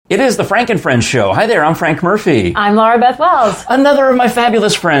It is the Frank and Friends show. Hi there, I'm Frank Murphy. I'm Laura Beth Wells. Another of my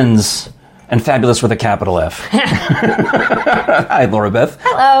fabulous friends, and fabulous with a capital F. Hi, Laura Beth.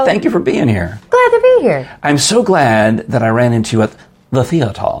 Hello. Thank you for being here. Glad to be here. I'm so glad that I ran into you at the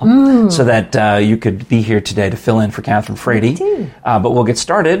theater, so that you could be here today to fill in for Catherine Frady. But we'll get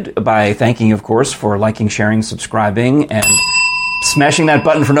started by thanking you, of course, for liking, sharing, subscribing, and smashing that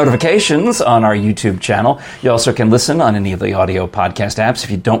button for notifications on our YouTube channel. You also can listen on any of the audio podcast apps if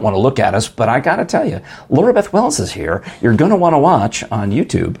you don't want to look at us. But I got to tell you, Laura Beth Wells is here. You're going to want to watch on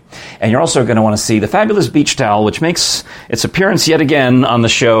YouTube. And you're also going to want to see the fabulous beach towel, which makes its appearance yet again on the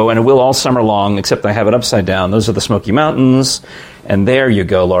show, and it will all summer long, except I have it upside down. Those are the Smoky Mountains. And there you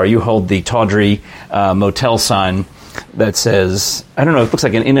go, Laura. You hold the tawdry motel sign that says, I don't know, it looks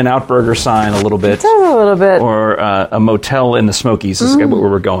like an In-N-Out burger sign a little bit. It does a little bit. Or a motel in the Smokies is what we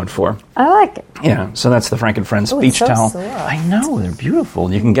were going for. I like it. Yeah, so that's the Frank and Friends beach it's so towel. soft. I know, they're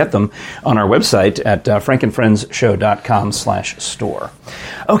beautiful. You can get them on our website at frankandfriendsshow.com/store.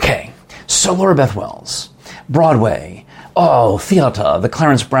 Okay, so Laura Beth Wells, Broadway. Oh, theater, the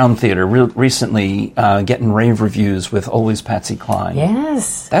Clarence Brown Theater, recently getting rave reviews with Always Patsy Cline.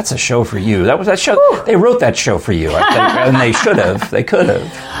 Yes. That's a show for you. That show. Whew. They wrote that show for you, I think, and they should have. They could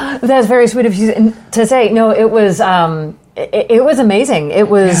have. That's very sweet of you to say. No, it was it was amazing. It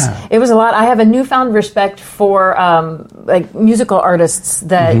was a lot. I have a newfound respect for like musical artists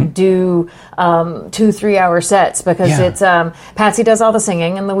that do 2-3 hour sets, because it's Patsy does all the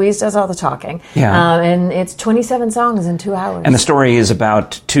singing and Louise does all the talking. And it's 27 songs in 2 hours. And the story is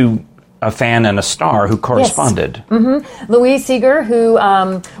about a fan and a star who corresponded. Yes. Louise Seeger, who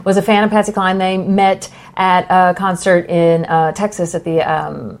was a fan of Patsy Cline, they met at a concert in Texas at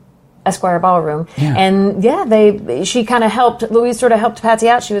the Esquire Ballroom. And she kind of helped, Louise sort of helped Patsy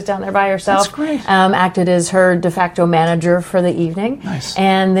out. She was down there by herself. That's great. Acted as her de facto manager for the evening. Nice.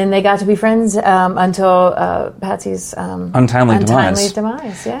 And then they got to be friends until Patsy's untimely demise.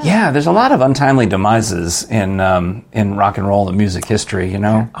 Yeah, there's a lot of untimely demises in rock and roll and music history, you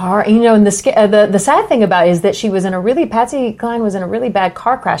know? And the sad thing about it is that Patsy Cline was in a really bad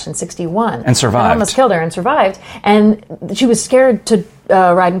car crash in 1961. And survived. It almost killed her and survived. And she was scared to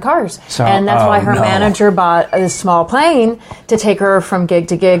ride in cars. And that's why her manager bought a small plane to take her from gig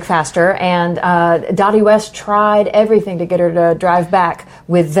to gig faster. And Dottie West tried everything to get her to drive back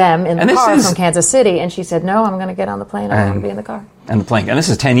with them in the car from Kansas City. And she said, no, I'm going to get on the plane. I want to be in the car. And the plane. And this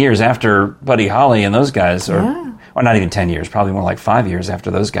is 10 years after Buddy Holly and those guys, or not even 10 years, probably more like 5 years after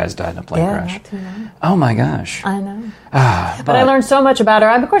those guys died in a plane crash. Not too long. Oh my gosh. I know. But I learned so much about her.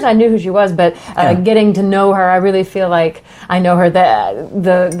 Of course, I knew who she was, but getting to know her, I really feel like I know her.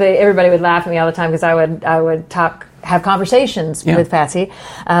 Everybody would laugh at me all the time because I would have conversations with Patsy.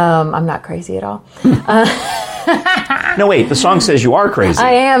 I'm not crazy at all. No, wait. The song says you are crazy.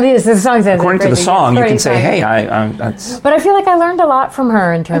 I am. The song says according to the song, you can say, "Hey, that's." But I feel like I learned a lot from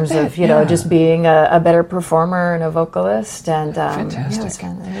her in terms of just being a better performer and a vocalist. And fantastic.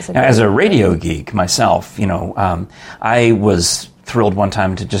 As a radio geek myself, I was thrilled one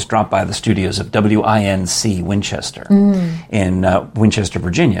time to just drop by the studios of WINC Winchester in Winchester,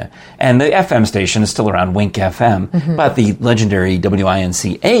 Virginia. And the FM station is still around, Wink FM, but the legendary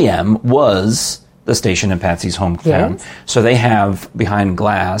WINC AM was the station in Patsy's hometown. Yes. So they have behind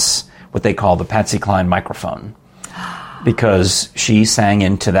glass what they call the Patsy Cline microphone, because she sang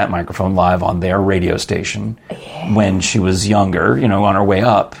into that microphone live on their radio station when she was younger, on her way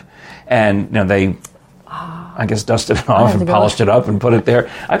up. And they, I guess, dusted it off and polished it up and put it there.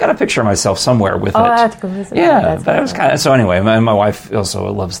 I got a picture of myself somewhere with it. I have to go visit. But it was kind of, so anyway, my wife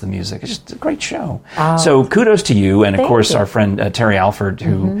also loves the music. It's just a great show. So kudos to you, and of course our friend Terry Alford,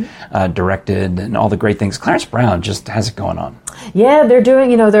 who directed, and all the great things. Clarence Brown just has it going on. Yeah, they're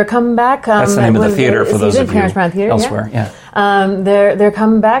doing, they're coming back. That's the name of the theater for those of you Clarence Brown Theater, elsewhere. They're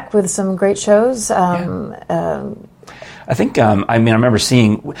coming back with some great shows. I think, I remember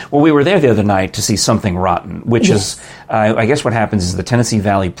seeing, we were there the other night to see Something Rotten, which is, I guess what happens is the Tennessee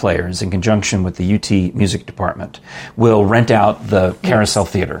Valley Players, in conjunction with the UT Music Department, will rent out the Carousel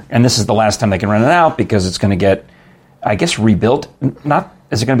Theater. And this is the last time they can rent it out because it's going to get, I guess, rebuilt.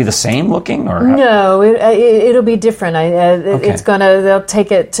 Is it going to be the same looking, or no? It'll be different. It's they'll take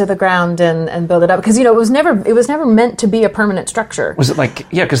it to the ground and build it up, because it was never meant to be a permanent structure. Was it like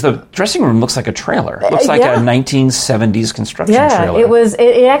because the dressing room looks like a trailer. It looks like a 1970s construction trailer. It was.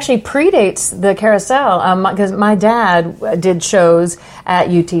 It actually predates the Carousel, because my dad did shows at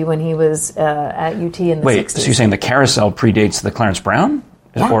UT when he was at UT in the 60s. Wait, so you're saying the Carousel predates the Clarence Brown?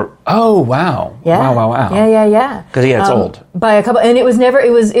 Yeah. Wow. Yeah. Wow. Yeah. Because it's old. By a couple, and it was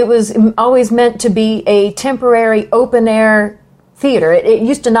always meant to be a temporary open air theater. It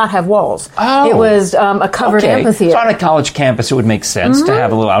used to not have walls. Oh. It was a covered amphitheater. So on a college campus, it would make sense to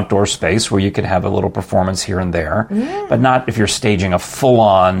have a little outdoor space where you could have a little performance here and there, but not if you're staging a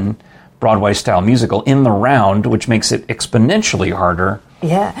full-on Broadway-style musical in the round, which makes it exponentially harder.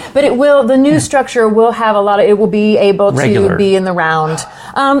 Yeah, but the new structure will have it will be able to be in the round.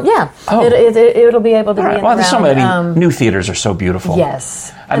 It'll be able to be in the round. There's so many new theaters are so beautiful.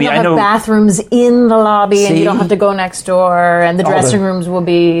 Yes. I mean, I know bathrooms in the lobby, and you don't have to go next door, and the dressing rooms will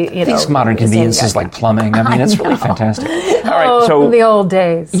be, these modern conveniences like plumbing. I mean, it's really fantastic. All right, so the old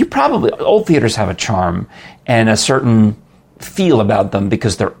days. Old theaters have a charm and a certain feel about them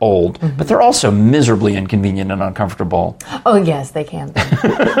because they're old, but they're also miserably inconvenient and uncomfortable. Oh yes, they can be.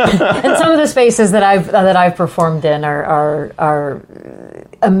 And some of the spaces that I've performed in are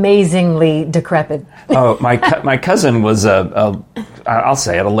amazingly decrepit. Oh, my cousin was I'll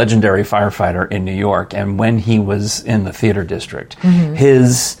say it, a legendary firefighter in New York, and when he was in the theater district,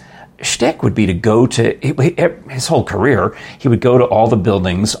 his shtick would be to go to his whole career. He would go to all the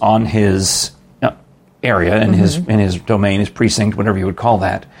buildings on his area in his domain, his precinct, whatever you would call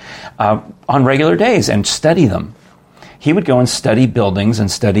that, on regular days and study them. He would go and study buildings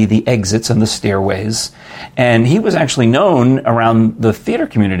and study the exits and the stairways. And he was actually known around the theater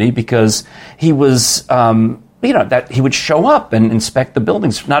community because he was, that he would show up and inspect the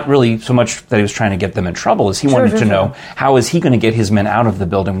buildings. Not really so much that he was trying to get them in trouble as he wanted to know how is he going to get his men out of the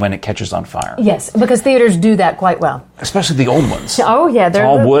building when it catches on fire. Yes, because theaters do that quite well. Especially the old ones. Oh yeah, they're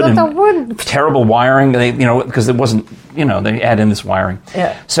all wood and wood. Terrible wiring. They, because it wasn't, they add in this wiring.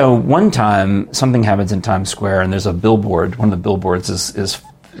 Yeah. So one time something happens in Times Square and there's a billboard. One of the billboards is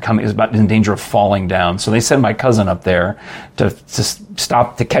about in danger of falling down. So they send my cousin up there to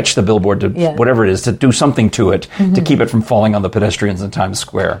stop, to catch the billboard, to whatever it is, to do something to it, to keep it from falling on the pedestrians in Times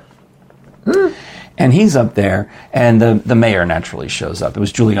Square. And he's up there, and the mayor naturally shows up. It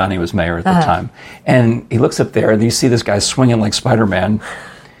was Giuliani was mayor at the time. And he looks up there, and you see this guy swinging like Spider-Man.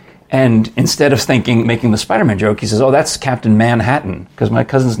 And instead of making the Spider-Man joke, he says, "Oh, that's Captain Manhattan," because my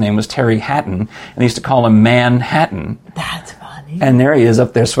cousin's name was Terry Hatton, and they used to call him Manhattan. That's funny. And there he is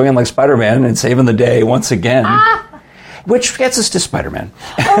up there swinging like Spider-Man and saving the day once again. Which gets us to Spider-Man.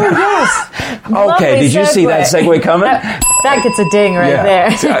 Oh, yes. Okay, did you see that segue coming? That gets a ding there.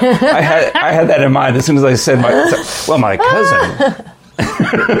 So I had that in mind as soon as I said my cousin.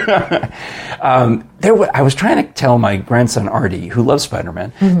 I was trying to tell my grandson Artie, who loves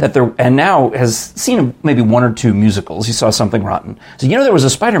Spider-Man, that and now has seen maybe one or two musicals. He saw Something Rotten. So there was a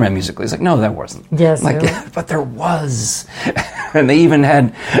Spider-Man musical. He's like, no, that wasn't. Yes, but there was, and they even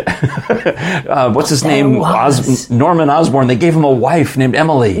had what's his name, Norman Osborn. They gave him a wife named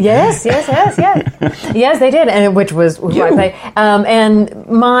Emily. Yes, yes, they did, and which was right. And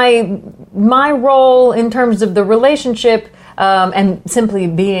my role in terms of the relationship. And simply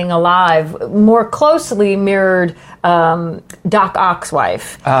being alive more closely mirrored Doc Ock's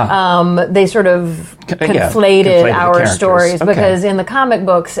wife. They sort of conflated our stories because in the comic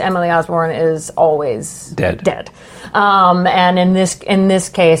books, Emily Osborn is always dead. And in this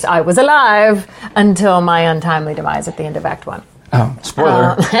case, I was alive until my untimely demise at the end of Act 1. Oh,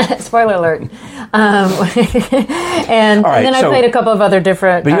 spoiler. Spoiler alert. And then I played a couple of other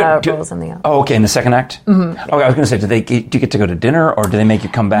different roles in the... Oh, okay, in the second act? Mm-hmm. Okay, I was going to say, do you get to go to dinner, or do they make you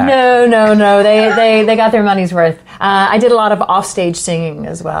come back? No. They got their money's worth. I did a lot of offstage singing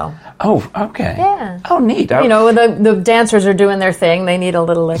as well. Oh, okay. Yeah. Oh, neat. The dancers are doing their thing. They need a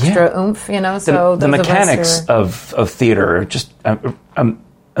little extra oomph, so... The mechanics of theater are just...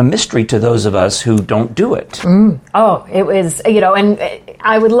 a mystery to those of us who don't do it. Oh, it was, and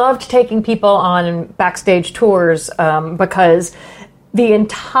I would love taking people on backstage tours because the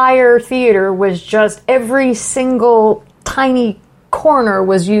entire theater was just every single tiny corner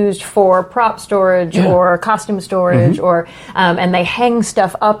was used for prop storage or costume storage and they hang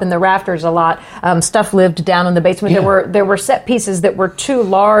stuff up in the rafters a lot. Stuff lived down in the basement. There were set pieces that were too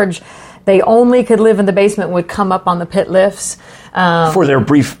large. They only could live in the basement, would come up on the pit lifts. For their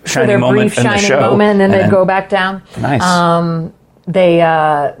brief shining moment in the show. And then they'd go back down. Nice.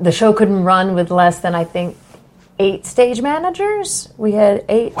 The show couldn't run with less than, I think, 8 stage managers. We had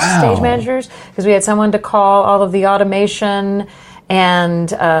 8 stage managers because we had someone to call all of the automation and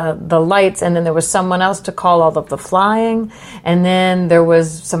the lights, and then there was someone else to call all of the flying, and then there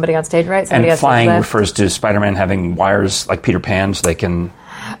was somebody on stage right. And flying refers to Spider-Man having wires like Peter Pan so they can...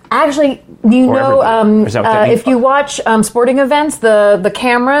 Actually, if you watch sporting events, the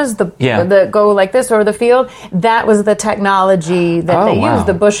cameras that go like this over the field, that was the technology that they used.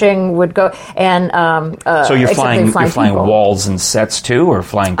 The bushing would go, and so you're flying walls and sets too, or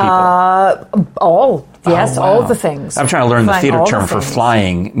flying people? All Yes, all the things. I'm trying to learn the Flying, theater all term the for things.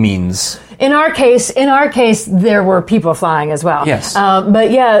 flying means... In our case, there were people flying as well. Yes.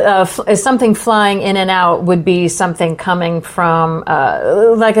 But yeah, something flying in and out would be something coming from,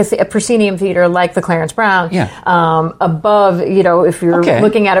 like a proscenium theater, like the Clarence Brown. Yeah. Above, if you're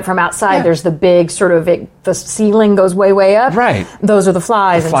looking at it from outside, there's the big sort of, the ceiling goes way, way up. Right. Those are the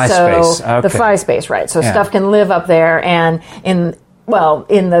flies. The fly space. Okay. The fly space, right. So stuff can live up there, and in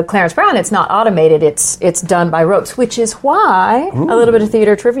the Clarence Brown, it's not automated. It's done by ropes, which is why, a little bit of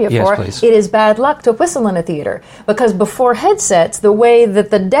theater trivia please. it is bad luck to whistle in a theater. Because before headsets, the way that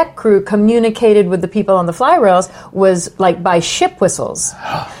the deck crew communicated with the people on the fly rails was like by ship whistles.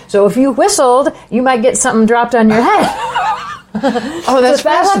 So if you whistled, you might get something dropped on your head. Oh, that's so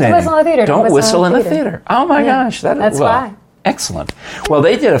bad luck to fascinating. whistle in a theater. Don't whistle in a theater. Oh my gosh. That's why. Excellent. Well,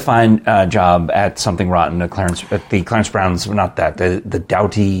 they did a fine job at Something Rotten at the Clarence Brown's, not that, the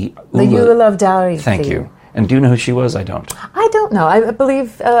Doughty... The You Love Doughty. Thank you. And do you know who she was? I don't. I don't know. I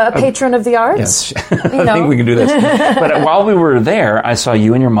believe a patron of the arts. Yes. I think we can do this. But while we were there, I saw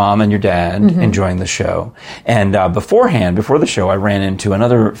you and your mom and your dad enjoying the show. And before the show, I ran into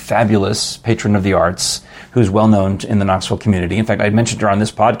another fabulous patron of the arts who's well known in the Knoxville community. In fact, I mentioned her on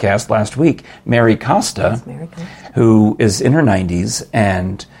this podcast last week, Mary Costa, who is in her 90s.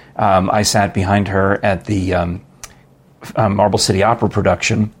 And I sat behind her at the Marble City Opera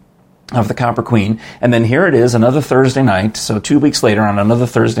production of The Copper Queen. And then here it is, another Thursday night. So 2 weeks later, on another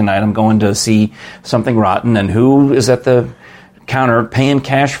Thursday night, I'm going to see Something Rotten. And who is at the counter paying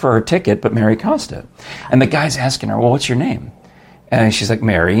cash for her ticket but Mary Costa? And the guy's asking her, well, what's your name? And she's like,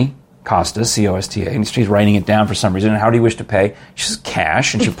 Mary Costa, C-O-S-T-A. And she's writing it down for some reason. And how do you wish to pay? She says,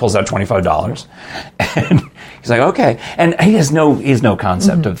 cash. And she pulls out $25. And he's like, okay. And he has no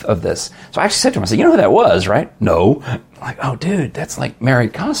concept of this. So I actually said to him, I said, you know who that was, right? No. I'm like, oh, dude, that's like Mary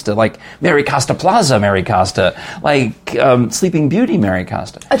Costa, like Mary Costa Plaza, Mary Costa, like Sleeping Beauty, Mary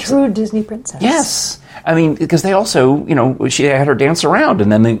Costa. A true Disney princess. Yes. I mean, because they also, she had her dance around,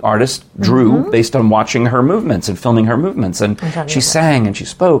 and then the artist drew based on watching her movements and filming her movements. And she sang and she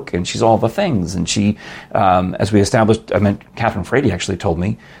spoke and she's all the things. And she, as we established, Catherine Frady actually told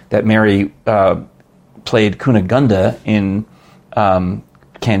me that Mary played Cunegonde in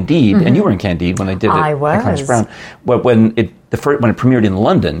Candide, and you were in Candide when they did it. I was. At Clarence Brown. But when it premiered in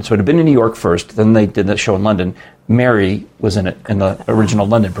London, so it had been in New York first, then they did the show in London. Mary was in it in the original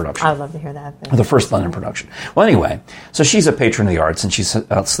London production. I'd love to hear that. The first London production. Well, anyway, so she's a patron of the arts, and she's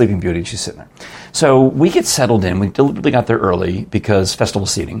Sleeping Beauty, and she's sitting there. So we get settled in. We deliberately got there early because festival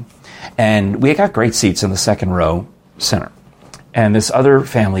seating, and we got great seats in the second row center. And this other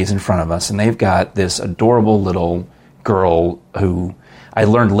family is in front of us, and they've got this adorable little girl who I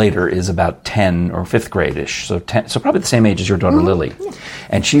learned later is about 10 or 5th grade-ish, so probably the same age as your daughter Lily. Yeah.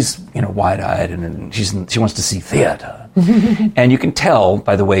 And she's, wide-eyed, and she wants to see theater. And you can tell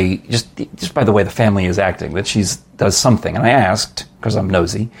by the way, just by the way the family is acting, that she does something. And I asked, because I'm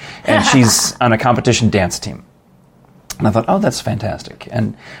nosy, and she's on a competition dance team. And I thought, oh, that's fantastic.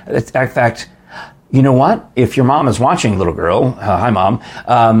 And in fact, you know what? If your mom is watching, little girl, hi, Mom.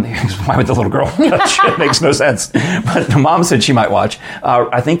 Why would the little girl watch? It makes no sense. But the mom said she might watch.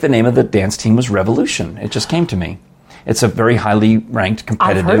 I think the name of the dance team was Revolution. It just came to me. It's a very highly ranked,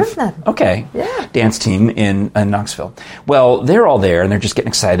 competitive, I've heard of them. Dance team in Knoxville. Well, they're all there, and they're just getting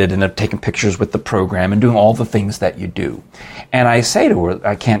excited, and they're taking pictures with the program and doing all the things that you do. And I say to her,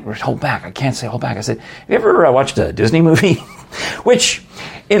 I can't hold back. I said, have you ever watched a Disney movie? Which,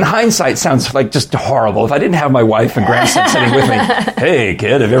 in hindsight, sounds like just horrible. If I didn't have my wife and grandson sitting with me, hey,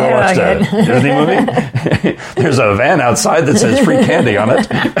 kid, have you ever watched a Disney movie? There's a van outside that says free candy on it.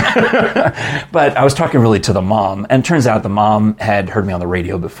 But I was talking really to the mom, and it turns out the mom had heard me on the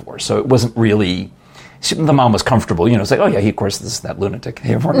radio before, so it wasn't really... the mom was comfortable. It's like, oh, yeah, of course, this is that lunatic.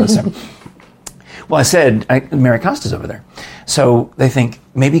 Everyone knows him. Well, I said, Mary Costa's over there. So they think,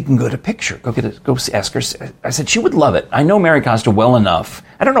 maybe you can go to picture. Go ask her. I said, she would love it. I know Mary Costa well enough.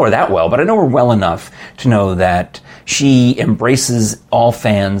 I don't know her that well, but I know her well enough to know that she embraces all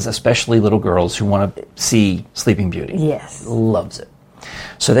fans, especially little girls who want to see Sleeping Beauty. Yes. Loves it.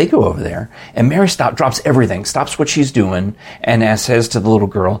 So they go over there, and Mary drops everything, stops what she's doing, and says to the little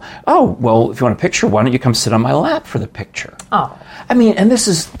girl, oh, well, if you want a picture, why don't you come sit on my lap for the picture? Oh. I mean, and this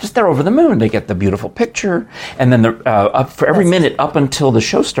is just, they're over the moon. They get the beautiful picture, and then up for every minute up until the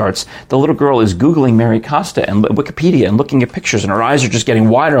show starts, the little girl is Googling Mary Costa and Wikipedia and looking at pictures, and her eyes are just getting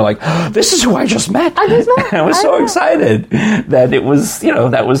wider, like, oh, this is who I just met. I was so excited that it was,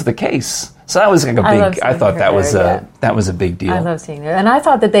 that was the case. So that was like a big. I thought that was a big deal. I love seeing it, and I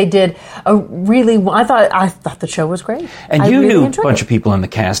thought that they did a really. I thought the show was great. And you knew a bunch of people in the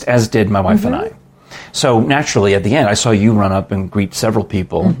cast, as did my wife and I. So naturally, at the end, I saw you run up and greet several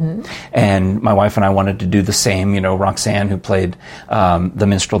people, and my wife and I wanted to do the same. Roxanne, who played the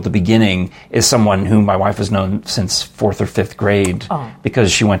minstrel at the beginning, is someone whom my wife has known since 4th or 5th grade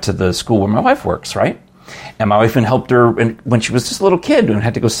because she went to the school where my wife works, right? And my wife even helped her when she was just a little kid and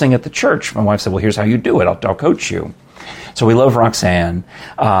had to go sing at the church. My wife said, well, here's how you do it. I'll coach you. So we love Roxanne.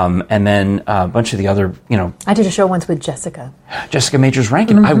 And then a bunch of the other, I did a show once with Jessica Majors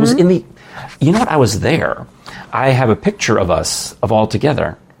Rankin. I was I was there. I have a picture of us, of all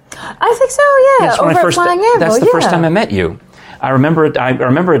together. I think so, yeah. Over at Flying Anvil, that's the first time I met you. I remember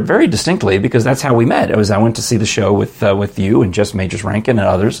it very distinctly because that's how we met. I went to see the show with you and Jess Majors Rankin and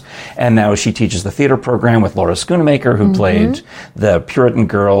others, and now she teaches the theater program with Laura Schoonemaker, who played the Puritan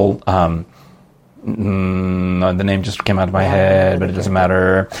girl. The name just came out of my head, but it doesn't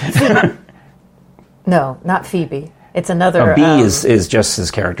matter. No, not Phoebe. It's another. B is Jess's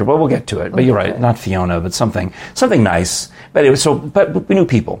character. Well, we'll get to it. But you're right, not Fiona, but something nice. But it was But we knew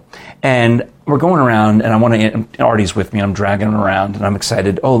people, and we're going around, and Artie's with me. I'm dragging him around, and I'm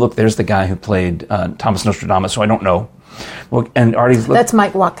excited. Oh, look, there's the guy who played Thomas Nostradamus, who I don't know. Well, and Artie's. That's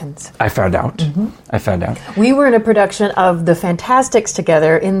Mike Watkins. I found out. I found out. We were in a production of The Fantastics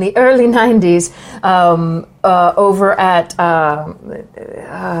together in the early '90s over at.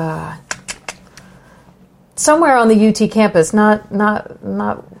 Somewhere on the UT campus, not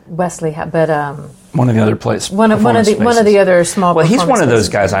Wesley, but one of the other places. One of the other small. Well, he's one of those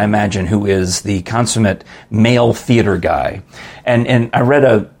guys, I imagine, who is the consummate male theater guy. And I read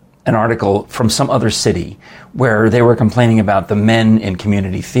an article from some other city where they were complaining about the men in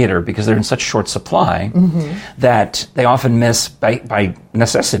community theater because they're in such short supply that they often miss, by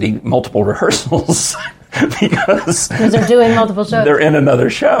necessity, multiple rehearsals. Because they're doing multiple shows. They're in another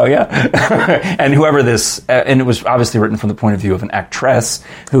show, yeah. And whoever and it was obviously written from the point of view of an actress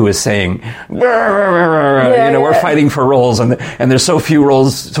who is saying, we're fighting for roles, and there's so few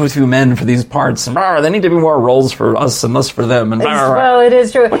roles, so few men for these parts, and there need to be more roles for us and less for them. And well, it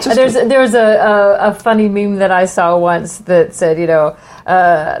is true. There's a funny meme that I saw once that said,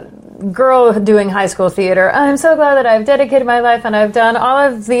 girl doing high school theater. I'm so glad that I've dedicated my life and I've done all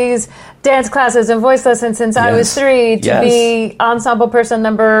of these dance classes and voice lessons since I was 3 to be ensemble person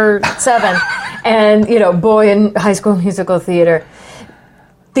number 7. And, boy in high school musical theater.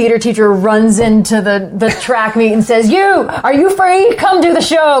 Theater teacher runs into the track meet and says, are you free? Come do the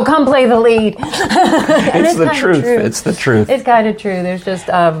show. Come play the lead. It's the truth. It's the truth. It's kind of true. There's just...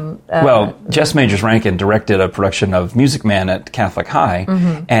 Jess Majors Rankin directed a production of Music Man at Catholic High,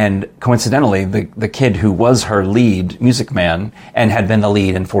 and coincidentally, the kid who was her lead, Music Man, and had been the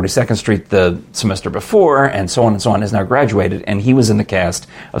lead in 42nd Street the semester before, and so on, has now graduated, and he was in the cast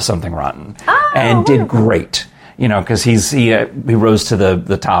of Something Rotten, and did great. Because he rose to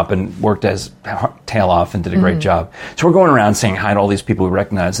the top and worked his tail off and did a great job. So we're going around saying hi to all these people we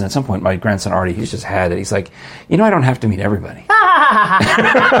recognize. And at some point, my grandson Artie, he's just had it. He's like, I don't have to meet everybody.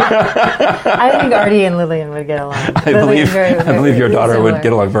 I think Artie and Lillian would get along. I believe your daughter would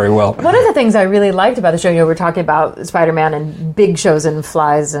get along very well. One of the things I really liked about the show, we're talking about Spider-Man and big shows and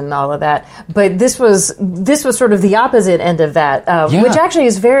flies and all of that, but this was sort of the opposite end of that, which actually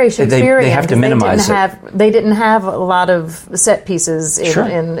is very Shakespearean. They have to minimize it. They didn't have a lot of set pieces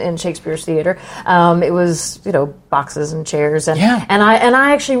in Shakespeare's theater. It was boxes and chairs and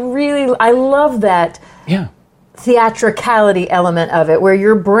I actually really love that theatricality element of it, where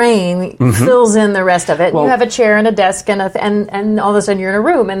your brain fills in the rest of it. Well, you have a chair and a desk and all of a sudden you're in a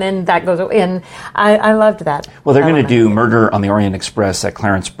room, and then that goes in. I loved that. Well, they're going to do Murder on the Orient Express at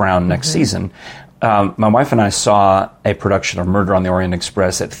Clarence Brown next season. My wife and I saw a production of Murder on the Orient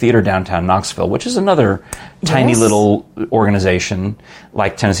Express at Theater Downtown Knoxville, which is another tiny little organization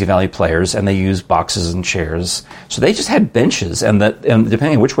like Tennessee Valley Players, and they use boxes and chairs. So they just had benches, and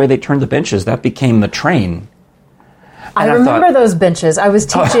depending on which way they turned the benches, that became the train. I remember those benches. I was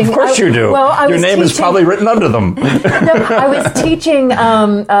teaching. Of course you do. Well, your name is probably written under them. No, I was teaching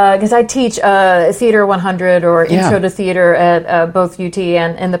because I teach Theater 100 or Intro to Theater at both UT,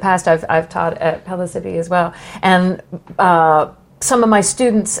 and in the past I've taught at Pelicity as well. And some of my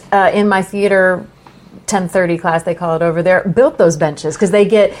students in my theater 1030 class, they call it over there, built those benches because they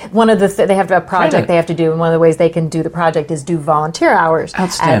get they have a project they have to do, and one of the ways they can do the project is do volunteer hours.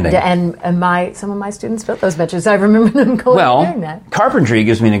 Outstanding. And some of my students built those benches. I remember them going and doing that. Carpentry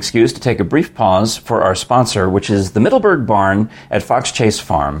gives me an excuse to take a brief pause for our sponsor, which is the Middleburg Barn at Fox Chase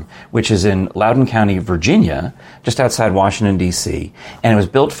Farm, which is in Loudoun County, Virginia, just outside Washington, D.C. And it was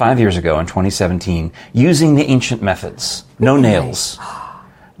built 5 years ago in 2017 using the ancient methods. No nails.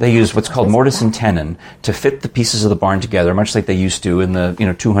 They use what's called mortise and tenon to fit the pieces of the barn together, much like they used to in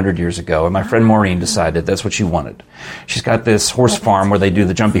the 200 years ago. And my friend Maureen decided that's what she wanted. She's got this horse farm where they do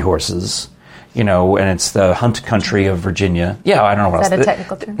the jumpy horses, and it's the hunt country of Virginia. Yeah, I don't know what else. Is that a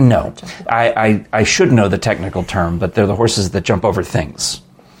technical term? No, I should know the technical term, but they're the horses that jump over things.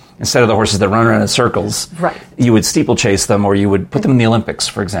 Instead of the horses that run around in circles, right. You would steeplechase them, or you would put them in the Olympics,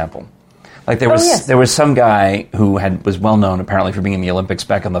 for example. Like there was some guy who was well known apparently for being in the Olympics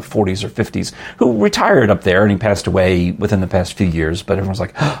back in the 40s or 50s, who retired up there, and he passed away within the past few years. But everyone's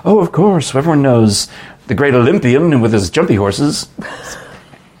like, oh, of course, everyone knows the great Olympian with his jumpy horses.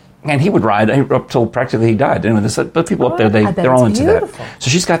 And he would ride up till practically he died. But people up there, they're all into that. So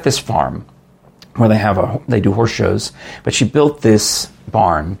she's got this farm where they do horse shows, but she built this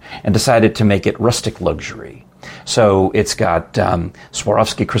barn and decided to make it rustic luxury. So it's got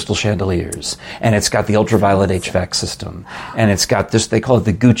Swarovski crystal chandeliers, and it's got the ultraviolet HVAC system, and it's got this, they call it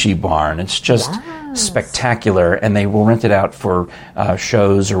the Gucci barn. It's just spectacular, and they will rent it out for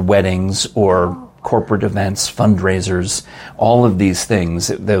shows or weddings or corporate events, fundraisers, all of these things.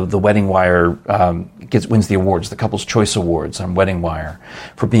 The Wedding Wire wins the awards, the Couples Choice Awards on Wedding Wire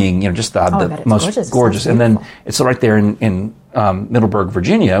for being, just the most gorgeous. And then it's right there in Middleburg,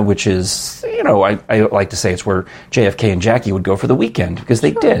 Virginia, which is, I like to say it's where JFK and Jackie would go for the weekend, because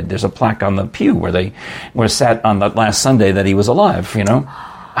they did. There's a plaque on the pew where they sat on that last Sunday that he was alive,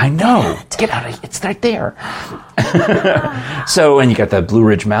 I know. Get out of here. It's right there. So, and you got the Blue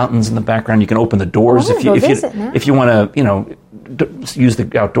Ridge Mountains in the background. You can open the doors if you want to, use the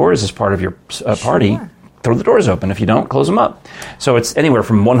outdoors as part of your party. Throw the doors open. If you don't, close them up. So it's anywhere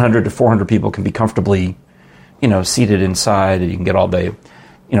from 100 to 400 people can be comfortably, seated inside, and you can get all day.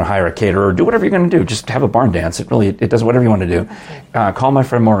 Hire a caterer or do whatever you're going to do. Just have a barn dance. It does whatever you want to do. Call my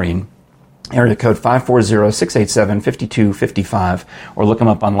friend Maureen. Area code 540-687-5255, or look them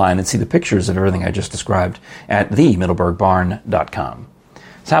up online and see the pictures of everything I just described at themiddleburgbarn.com.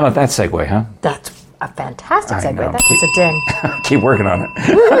 So how about that segue, huh? That's a fantastic segue. That gets a ding. Keep working on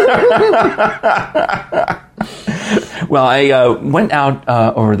it. Well, I went out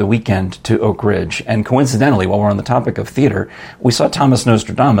over the weekend to Oak Ridge, and coincidentally, while we're on the topic of theater, we saw Thomas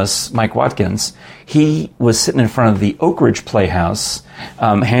Nostradamus, Mike Watkins. He was sitting in front of the Oak Ridge Playhouse,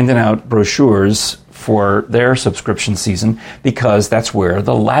 handing out brochures for their subscription season, because that's where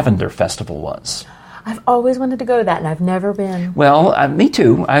the Lavender Festival was. I've always wanted to go to that, and I've never been. Well, me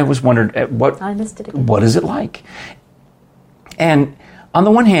too. I was wondering I missed it again. What is it like? And on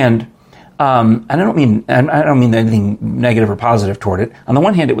the one hand, and I don't mean anything negative or positive toward it. On the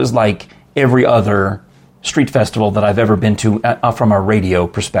one hand, it was like every other street festival that I've ever been to from a radio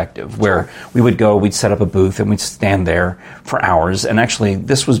perspective, where we would go, we'd set up a booth, and we'd stand there for hours. And actually,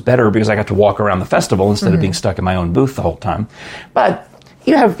 this was better because I got to walk around the festival instead of being stuck in my own booth the whole time. But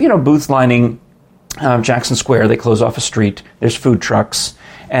you have, booths lining Jackson Square. They close off a street. There's food trucks,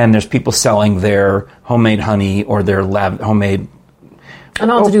 and there's people selling their homemade honey or their homemade. And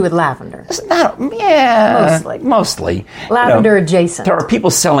all to do with lavender. Mostly. Lavender adjacent. There are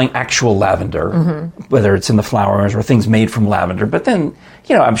people selling actual lavender, whether it's in the flowers or things made from lavender. But then,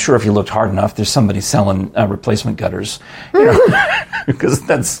 I'm sure if you looked hard enough, there's somebody selling replacement gutters. Because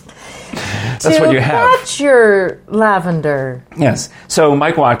that's what you have. That's your lavender. Yes. So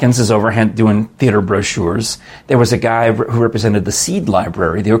Mike Watkins is overhead doing theater brochures. There was a guy who represented the Seed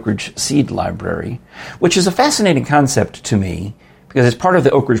Library, the Oak Ridge Seed Library, which is a fascinating concept to me, because it's part of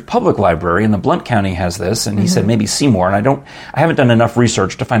the Oak Ridge Public Library, and the Blount County has this, and he said maybe Seymour, and I haven't done enough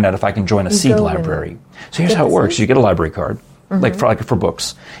research to find out if I can join a seed library. So here's how it works. You get a library card, like for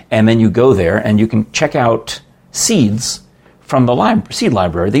books, and then you go there, and you can check out seeds from the seed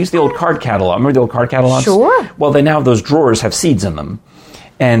library. They use the old card catalog. Remember the old card catalogs? Sure. Well, they now have those drawers have seeds in them.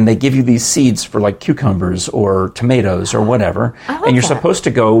 And they give you these seeds for like cucumbers or tomatoes or whatever. And you're supposed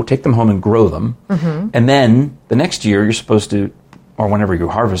to go take them home and grow them. And then the next year you're supposed to, or whenever you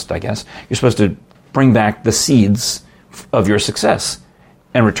harvest, I guess, you're supposed to bring back the seeds of your success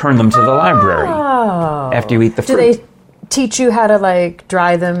and return them to the library after you eat the fruit. Do they teach you how to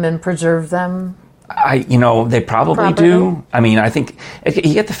dry them and preserve them? They probably do. I mean, I think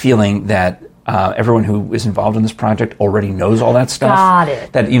you get the feeling that everyone who is involved in this project already knows all that stuff. Got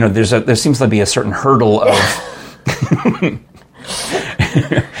it. That there seems to be a certain hurdle of.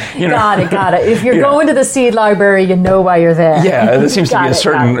 Got it. If you're going to the seed library, you know why you're there. Yeah, there seems to be a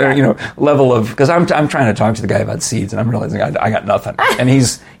certain level of, because I'm trying to talk to the guy about seeds, and I'm realizing I got nothing, and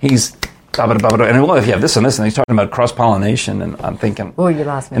he's. And well, if you have this and this, and he's talking about cross-pollination, and I'm thinking, oh, you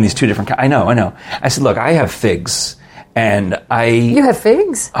lost me. And these two different kinds. I know. I said, look, I have figs, and You have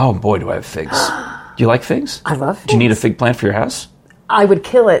figs? Oh boy, do I have figs! Do you like figs? I love figs. Do you need a fig plant for your house? I would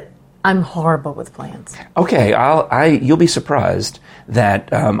kill it. I'm horrible with plants. Okay, you'll be surprised that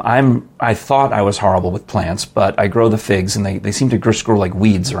I thought I was horrible with plants, but I grow the figs, and they seem to just grow like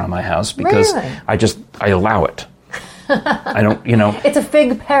weeds around my house because Really? I allow it. I don't, It's a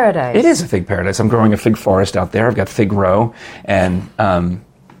fig paradise. It is a fig paradise. I'm growing a fig forest out there. I've got fig row, and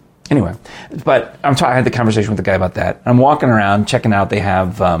anyway. But I had the conversation with the guy about that. I'm walking around, checking out. They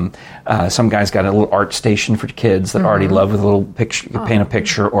have some guy's got a little art station for kids that already love with a little picture, paint a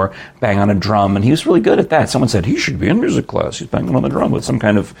picture or bang on a drum, and he was really good at that. Someone said he should be in music class. He's banging on the drum with some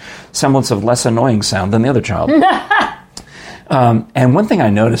kind of semblance of less annoying sound than the other child. And one thing I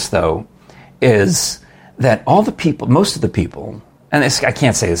noticed though is that most of the people, and I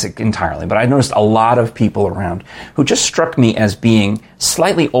can't say this entirely, but I noticed a lot of people around who just struck me as being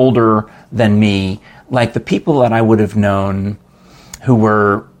slightly older than me, like the people that I would have known who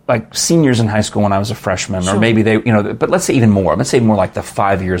were like seniors in high school when I was a freshman, or maybe they, but let's say even more. Let's say more like the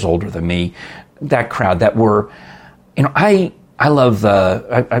 5 years older than me, that crowd that were, I love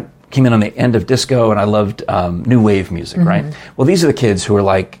I came in on the end of disco, and I loved new wave music, right? Well, these are the kids who are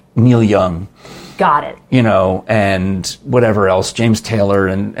like Neil Young. Got it. And whatever else, James Taylor,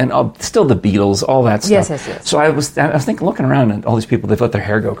 and still the Beatles, all that stuff. Yes. So I was thinking, looking around, and all these people, they've let their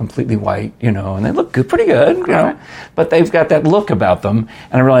hair go completely white, and they look good, pretty good, but they've got that look about them.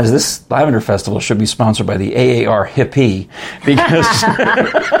 And I realized this Lavender Festival should be sponsored by the AAR Hippie, because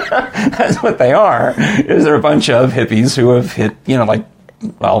that's what they are. Is they're a bunch of hippies who have hit,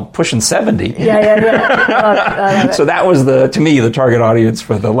 pushing 70. Yeah. So that was to me, the target audience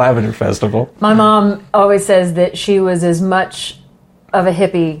for the Lavender Festival. My mom always says that she was as much of a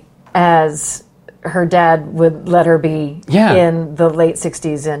hippie as her dad would let her be in the late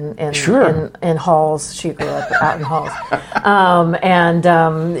 60s in halls. She grew up out in halls.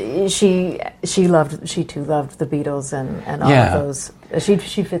 She too loved the Beatles and all of those.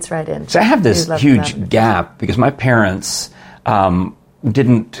 She fits right in. So I have this huge gap because my parents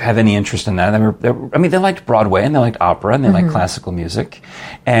didn't have any interest in that. They liked Broadway, and they liked opera, and they liked classical music,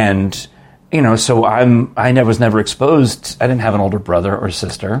 and so I was never exposed. I didn't have an older brother or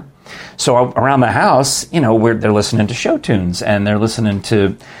sister, so around the house, they're listening to show tunes, and they're listening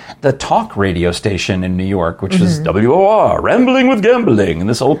to the talk radio station in New York, which is WOR, Rambling with Gambling, and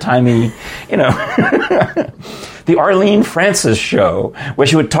this old timey, the Arlene Francis show, where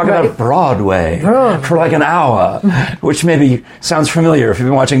she would talk about Broadway for like an hour, which maybe sounds familiar if you've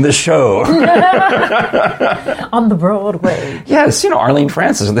been watching this show. On the Broadway. Yes, Arlene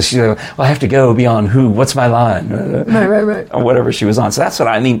Francis. And she well, I have to go beyond who, what's my line? Right. Or whatever she was on. So that's what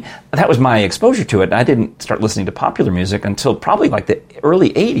that was my exposure to it. And I didn't start listening to popular music until probably like the early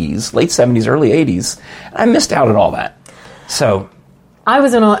 80s, late 70s, early 80s. I missed out on all that. So I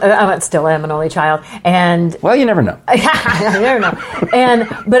still am an only child, and well, you never know. You never know.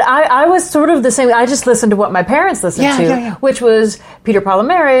 But I was sort of the same. I just listened to what my parents listened to, which was Peter, Paul, and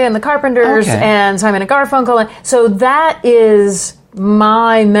Mary, and the Carpenters, and Simon and Garfunkel. And so that is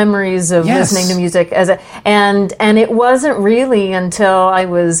my memories of listening to music and it wasn't really until I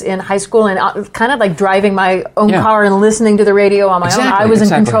was in high school and kind of like driving my own car and listening to the radio on my own. I was in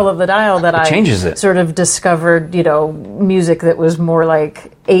control of the dial that changes it. Sort of discovered, music that was more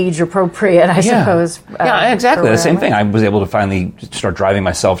like age appropriate, I suppose. Exactly. The same thing. I was able to finally start driving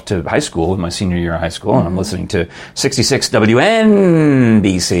myself to high school in my senior year of high school, and I'm listening to 66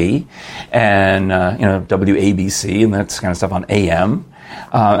 WNBC and WABC and that kind of stuff on AM.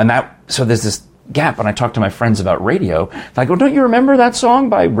 So there's this gap when I talk to my friends about radio. Like, well, don't you remember that song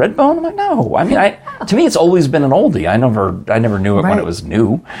by Redbone? I'm like, no. I mean, to me, it's always been an oldie. I never knew it when it was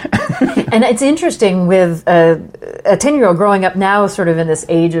new. And it's interesting with a 10-year-old growing up now, sort of in this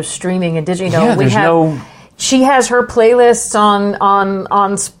age of streaming and digital. She has her playlists on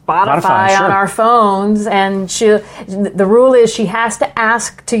Spotify on our phones, and the rule is she has to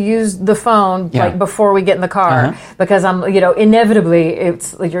ask to use the phone like before we get in the car, because I'm inevitably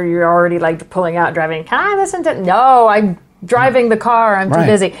it's like you're already like pulling out driving. Can I listen to? No, I'm driving the car. I'm too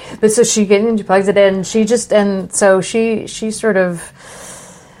busy. But so she plugs it in. So she sort of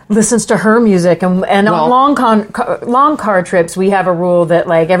listens to her music, and on long car trips we have a rule that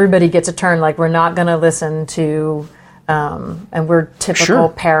like everybody gets a turn. Like we're not going to listen to and we're typical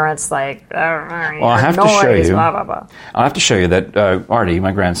parents like well, I have to show you blah, blah, blah. I'll have to show you that Artie,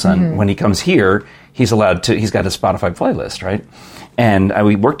 my grandson, when he comes here, he's got a Spotify playlist, right? And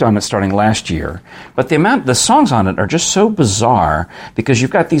we worked on it starting last year. But the songs on it are just so bizarre, because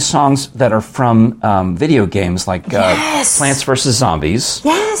you've got these songs that are from video games like Plants vs. Zombies.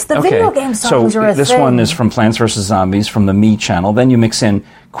 Yes, the video game songs are a this thing. one is from Plants vs. Zombies from the Me channel. Then you mix in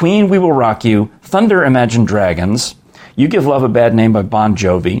Queen, We Will Rock You, Thunder, Imagine Dragons, You Give Love a Bad Name by Bon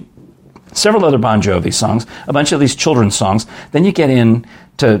Jovi, several other Bon Jovi songs, a bunch of these children's songs. Then you get in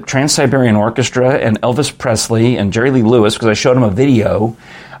to Trans-Siberian Orchestra and Elvis Presley and Jerry Lee Lewis, because I showed him a video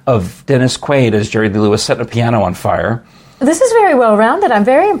of Dennis Quaid as Jerry Lee Lewis setting a piano on fire. This is very well-rounded. I'm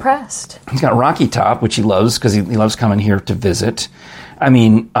very impressed. He's got Rocky Top, which he loves because he loves coming here to visit. I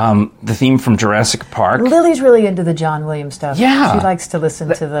mean, the theme from Jurassic Park. Lily's really into the John Williams stuff. Yeah. She likes to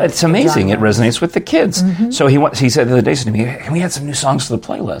listen to the It's amazing. John It resonates with the kids. So he said the other day to me, can we add some new songs to the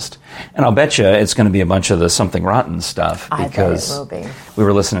playlist? And I'll bet you it's going to be a bunch of the Something Rotten stuff. Because I bet it will be. We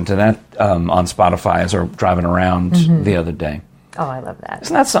were listening to that on Spotify as we were driving around the other day. Oh, I love that.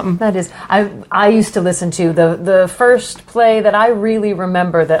 Isn't that something? That is. I used to listen to the first play that I really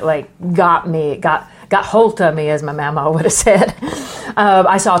remember that got hold of me, as my mama would have said.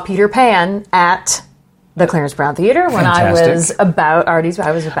 I saw Peter Pan at the Clarence Brown Theater when I was about I was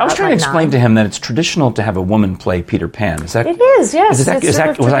trying to explain 9. to him that it's traditional to have a woman play Peter Pan. Is that? It is, yes.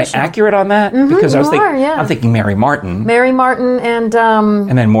 Was I accurate on that? Because I'm thinking Mary Martin. Mary Martin and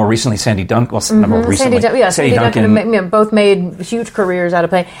then more recently Sandy Duncan. Well, not more recently. Sandy Duncan both made huge careers out of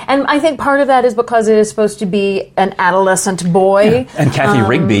play. And I think part of that is because it is supposed to be an adolescent boy. Yeah. And Kathy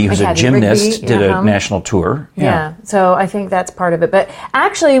Rigby, who's a gymnast, did a national tour. Yeah. So I think that's part of it. But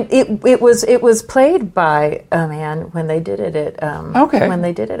actually, it was played by a man when they did it at Clarence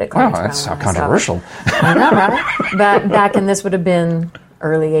Brown. Wow, that's controversial. I know, right? Back in this would have been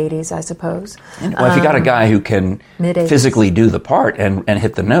early 80s, I suppose. Well, if you got a guy who can physically do the part and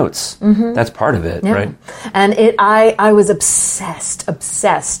hit the notes, that's part of it, right? And I was obsessed.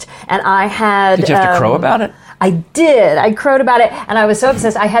 And I had... Did you have to crow about it? I did. I crowed about it, and I was so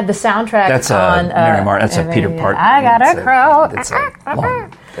obsessed. I had the soundtrack on... Mary Martin. That's a Peter Part. I got a crow.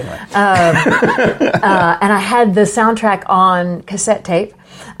 And I had the soundtrack on cassette tape.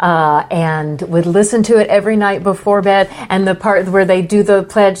 And would listen to it every night before bed. And the part where they do the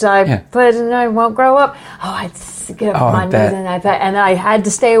pledge, I pledge and I won't grow up. I'd get up on my knees and I had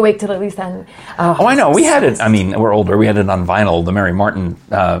to stay awake till at least then. I know. We had it. I mean, we're older. We had it on vinyl, the Mary Martin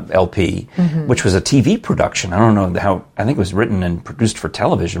LP, which was a TV production. I don't know how. I think it was written and produced for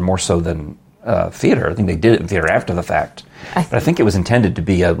television more so than theater. I think they did it in theater after the fact. But I think it was intended to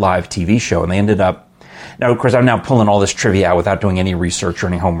be a live TV show, and they ended up. Now, of course, I'm now pulling all this trivia out without doing any research or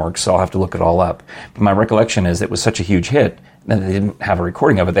any homework, so I'll have to look it all up. But my recollection is it was such a huge hit that they didn't have a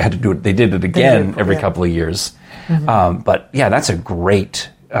recording of it. They had to do it. They did it again every couple of years. But yeah, that's a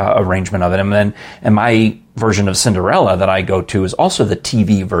great arrangement of it. And my version of Cinderella that I go to is also the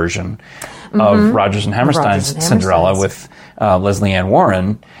TV version of Rodgers and Hammerstein's Cinderella with Leslie Ann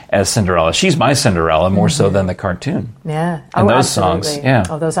Warren as Cinderella. She's my Cinderella more so than the cartoon. Yeah. And those songs. Yeah.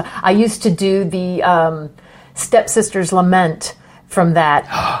 Oh, those. I used to do the Stepsister's Lament from that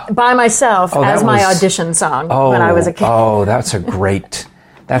by myself as my audition song when I was a kid. Oh, that's a great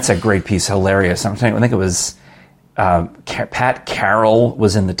piece. Hilarious. I think it was Pat Carroll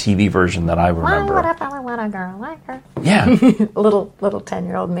was in the TV version that I remember. What if I want a girl like her? Yeah. little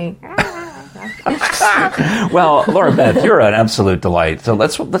 10-year-old me. Well, Laura Beth, you're an absolute delight. So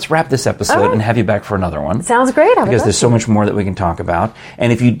let's wrap this episode and have you back for another one. Sounds great. Because there's so much more that we can talk about.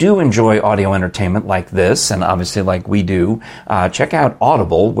 And if you do enjoy audio entertainment like this, and obviously like we do, check out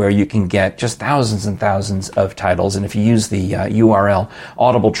Audible, where you can get just thousands and thousands of titles. And if you use the URL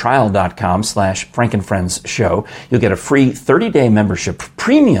audibletrial.com/FrankandFriendsShow, you'll get a free 30-day membership,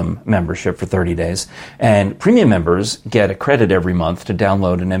 premium membership for 30 days. And premium members get a credit every month to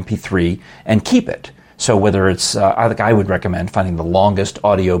download an MP3 and keep it. So whether it's, I would recommend finding the longest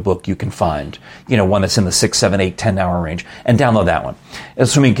audio book you can find, one that's in the 6, 7, 8, 10 hour range, and download that one.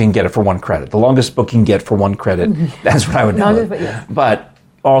 Assuming you can get it for 1 credit. The longest book you can get for 1 credit, that's what I would download. But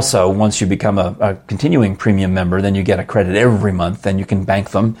also, once you become a continuing premium member, then you get a credit every month, and you can bank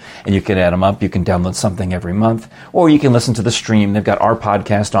them, and you can add them up. You can download something every month, or you can listen to the stream. They've got our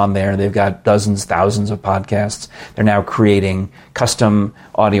podcast on there. They've got dozens, thousands of podcasts. They're now creating custom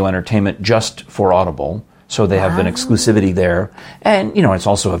audio entertainment just for Audible, so they have an exclusivity there. And, it's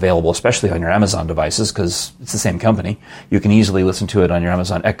also available, especially on your Amazon devices, because it's the same company. You can easily listen to it on your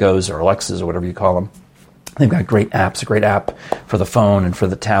Amazon Echoes or Alexas or whatever you call them. They've got great apps, a great app for the phone and for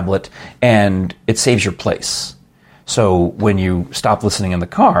the tablet, and it saves your place. So when you stop listening in the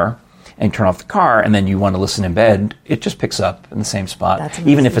car and turn off the car and then you want to listen in bed, it just picks up in the same spot,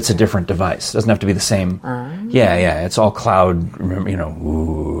 even if it's a different device. It doesn't have to be the same. Yeah, it's all cloud,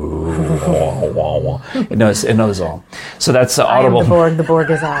 it knows all. So that's Audible. I am the Borg, the Borg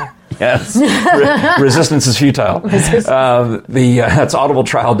is I. Yes. Resistance is futile. That's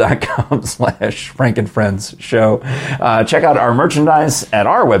audibletrial.com/FrankandFriendsShow. Check out our merchandise at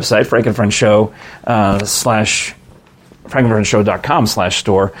our website, frankandfriendshow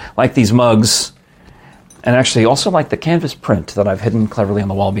frankandfriendshow.com/store. Like these mugs, and actually also like the canvas print that I've hidden cleverly on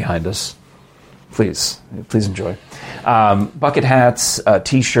the wall behind us. Please enjoy. Bucket hats,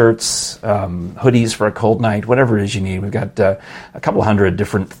 T-shirts, hoodies for a cold night, whatever it is you need. We've got a couple hundred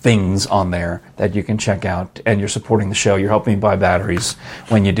different things on there that you can check out, and you're supporting the show. You're helping me buy batteries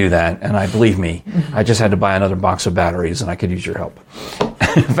when you do that, and believe me, I just had to buy another box of batteries, and I could use your help.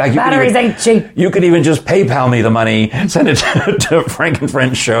 In fact, batteries ain't cheap. You could even just PayPal me the money, send it to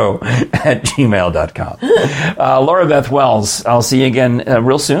frankandfriendshow@gmail.com. Laura Beth Wells, I'll see you again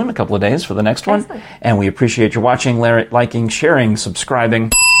real soon, a couple of days for the next one. Excellent. And we appreciate your watching, liking, sharing,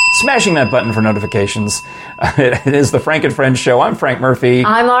 subscribing, smashing that button for notifications. It is the Frank and Friends Show. I'm Frank Murphy.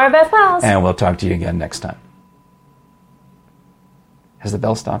 I'm Laura Beth Wells. And we'll talk to you again next time. Has the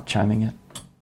bell stopped chiming yet?